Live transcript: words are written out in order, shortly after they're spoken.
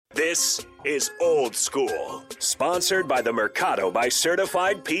This is Old School, sponsored by the Mercado by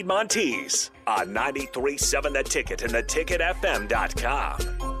Certified Piedmontese on 93.7 The Ticket and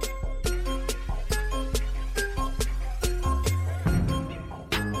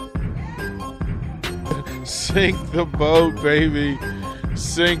theticketfm.com. Sink the boat, baby.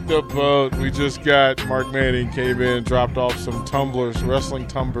 Sink the boat. We just got Mark Manning came in, dropped off some tumblers, wrestling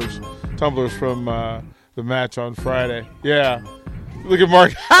tumblers from the match on Friday. Yeah. Look at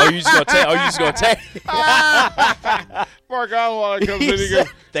Mark. You just gonna take? Mark Alwala comes in. He goes,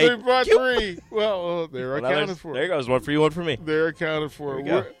 they brought you. 3. Well, they're accounted for. There goes. One for you, one for me. They're accounted for.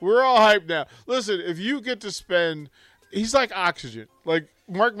 We're all hyped now. Listen, if you get to spend, he's like oxygen. Like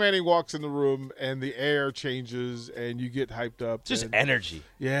Mark Manning walks in the room and the air changes and you get hyped up. Just energy.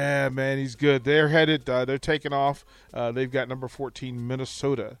 Yeah, man, he's good. They're headed. They're taking off. They've got number 14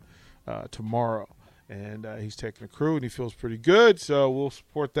 Minnesota tomorrow. And he's taking a crew, and he feels pretty good. So we'll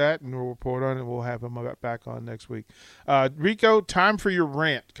support that, and we'll report on it. We'll have him back on next week. Rico, time for your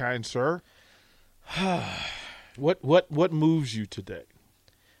rant, kind sir. What moves you today?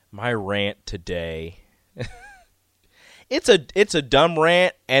 My rant today. It's a dumb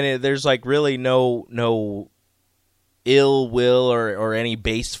rant, and there's like really no ill will or any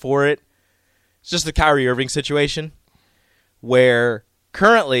base for it. It's just the Kyrie Irving situation, where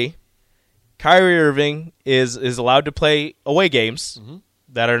currently Kyrie Irving is allowed to play away games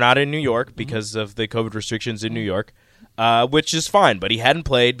that are not in New York because of the COVID restrictions in New York, which is fine. But he hadn't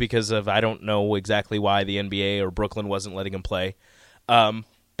played because of, I don't know exactly why the NBA or Brooklyn wasn't letting him play. But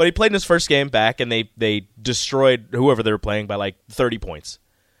he played in his first game back, and they destroyed whoever they were playing by like 30 points.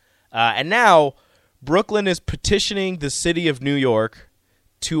 And now Brooklyn is petitioning the city of New York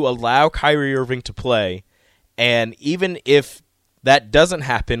to allow Kyrie Irving to play. And even if that doesn't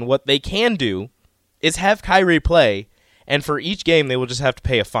happen, what they can do is have Kyrie play, and for each game they will just have to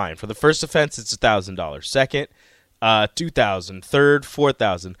pay a fine. For the first offense, it's $1,000. Second, $2,000. Third,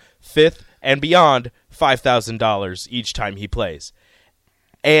 $4,000. Fifth, and beyond, $5,000 each time he plays.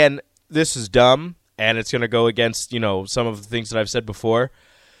 And this is dumb, and it's going to go against some of the things that I've said before.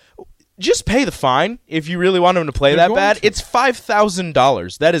 Just pay the fine if you really want him to play that bad. It's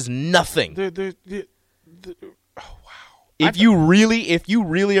 $5,000. That is nothing. If you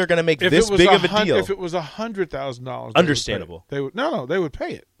really are going to make this big of a deal, if it was $100,000, understandable. They would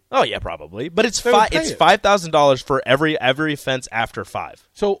pay it. Oh yeah, probably. But it's $5,000 for every offense after 5.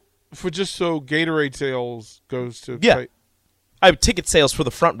 So Gatorade sales goes to pay. I have ticket sales for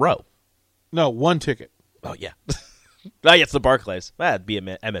the front row. No, 1 ticket. Oh yeah. Oh, yeah, it's the Barclays. That'd be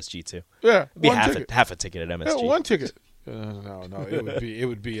MSG too. Yeah, it'd be half a ticket at MSG. Yeah, 1 ticket. No, it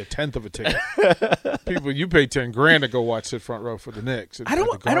would be a tenth of a ticket. People, you pay $10,000 to go watch sit front row for the Knicks. I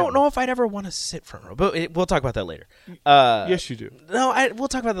don't know if I'd ever want to sit front row, but we'll talk about that later. Yes, you do. No, we'll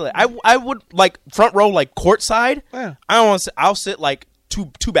talk about that later. I would like front row, like courtside. Yeah. I don't want to. I'll sit like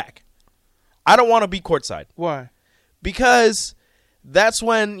two back. I don't want to be courtside. Why? Because that's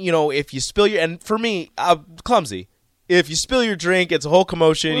when if you spill your, and for me, I'm clumsy. If you spill your drink, it's a whole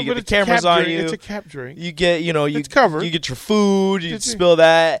commotion. You get the cameras on you. It's a cap drink. You get, it's covered. You get your food. You spill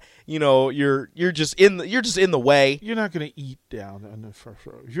that. You're just in the way. You're not going to eat down on the first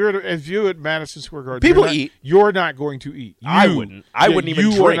row. If you at Madison Square Garden, people eat. You're not going to eat. I wouldn't. I wouldn't even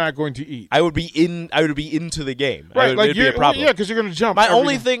drink. You are not going to eat. I would be into the game. Right, it'd be a problem. Yeah, because you're going to jump. My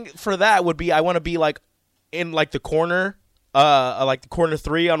only thing for that would be I want to be like in like the corner. Like the corner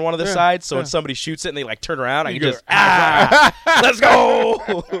 3 on one of the sides, so when somebody shoots it and they like turn around, I can just let's go.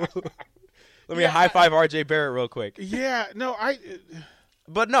 Let me high five RJ Barrett real quick. Yeah, no, I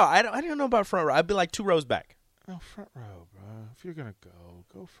don't know about front row. I'd be like 2 rows back. No, front row, bro. If you're gonna go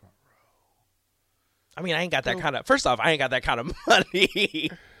front row. I mean, I ain't got that kind of. First off, I ain't got that kind of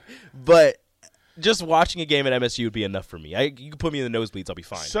money, but just watching a game at MSU would be enough for me. You can put me in the nosebleeds, I'll be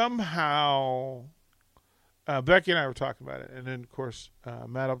fine. Somehow. Becky and I were talking about it, and then, of course,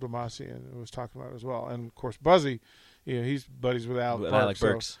 Matt Abdelmassian was talking about it as well. And, of course, Buzzy, he's buddies with Alec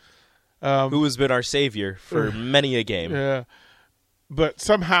Burks, who has been our savior for many a game. Yeah. But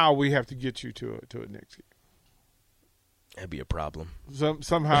somehow we have to get you to a Knicks game. That'd be a problem.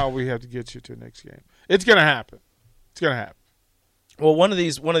 Somehow we have to get you to a Knicks game. It's going to happen. Well, one of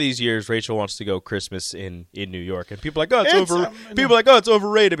these years, Rachel wants to go Christmas in New York, and people are like, it's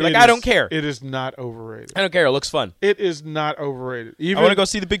overrated. Be like, I don't care. It is not overrated. I don't care. It looks fun. It is not overrated. I want to go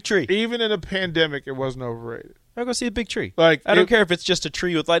see the big tree. Even in a pandemic, it wasn't overrated. I want to go see the big tree. Like, I don't care if it's just a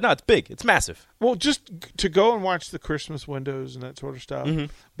tree with no, it's big. It's massive. Well, just to go and watch the Christmas windows and that sort of stuff. Mm-hmm.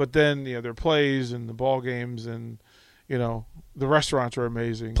 But then, there are plays and the ball games and the restaurants are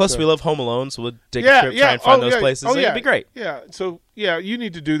amazing. Plus, so. we love Home Alone, so we'll take a trip, try and find those places. It'd be great. Yeah. So you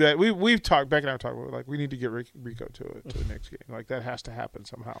need to do that. We've talked. Beck and I have talked about we need to get Rico to the next game. Like that has to happen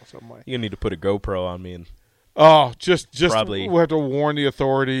somehow, some way. You need to put a GoPro on me and. Oh, just probably. We have to warn the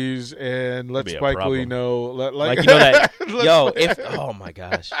authorities and let Spike Lee know. That. Oh my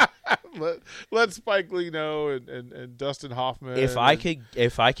gosh. let Spike Lee know and Dustin Hoffman. If I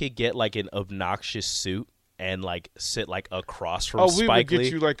could get like an obnoxious suit and like sit like across from Spike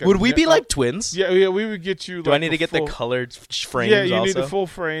Lee, would we be like twins? Yeah, we would get you. Do I need to get the colored frames? Yeah, you also? need the full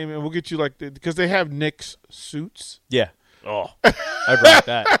frame, and we'll get you because they have Nick's suits. Yeah. Oh, I'd rock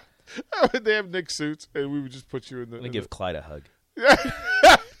that. They have Nick suits, and we would just put you in the. I'm gonna give Clyde a hug.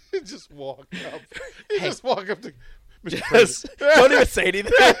 Just walk up. Just walk up to Mr. Yes. Don't even say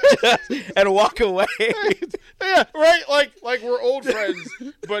anything, and walk away. Yeah, right. Like we're old friends,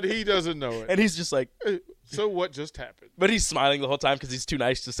 but he doesn't know it, and he's just like, "So what just happened?" But he's smiling the whole time because he's too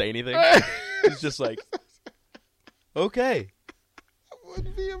nice to say anything. He's just like, "Okay."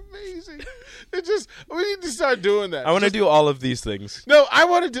 Would be amazing. We need to start doing that. I want to do all of these things. No, I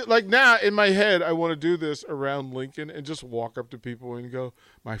want to do now in my head. I want to do this around Lincoln and just walk up to people and go,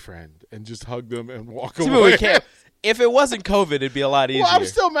 "My friend," and just hug them and walk away. But we can't. If it wasn't COVID, it'd be a lot easier. Well, I'm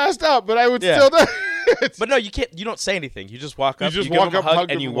still masked up, but I would still do it. But no, you can't. You don't say anything. You just walk up. You give them a hug,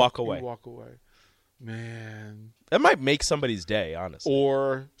 and you walk away. You walk away. Man, that might make somebody's day, honestly.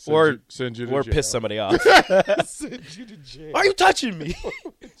 Or send you to or jail. piss somebody off. Send you to jail. Why are you touching me?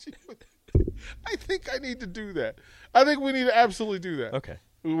 I think I need to do that. I think we need to absolutely do that. Okay.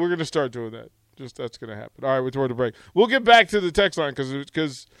 We're going to start doing that. That's going to happen. All right, we're toward the break. We'll get back to the text line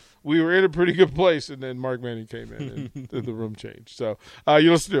because we were in a pretty good place, and then Mark Manning came in and the room changed. So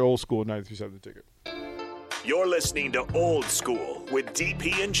you listen to Old School 93.7 The Ticket. You're listening to Old School with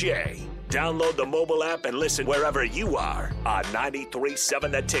DP and J. Download the mobile app and listen wherever you are on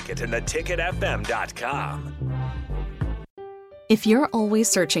 93.7 The Ticket and theticketfm.com. If you're always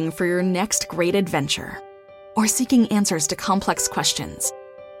searching for your next great adventure or seeking answers to complex questions,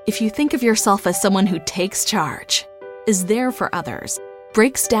 if you think of yourself as someone who takes charge, is there for others,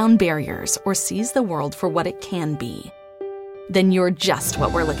 breaks down barriers, or sees the world for what it can be, then you're just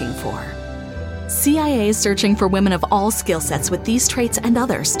what we're looking for. CIA is searching for women of all skill sets with these traits and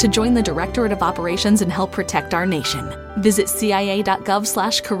others to join the Directorate of Operations and help protect our nation. Visit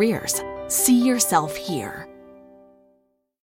cia.gov/careers. See yourself here.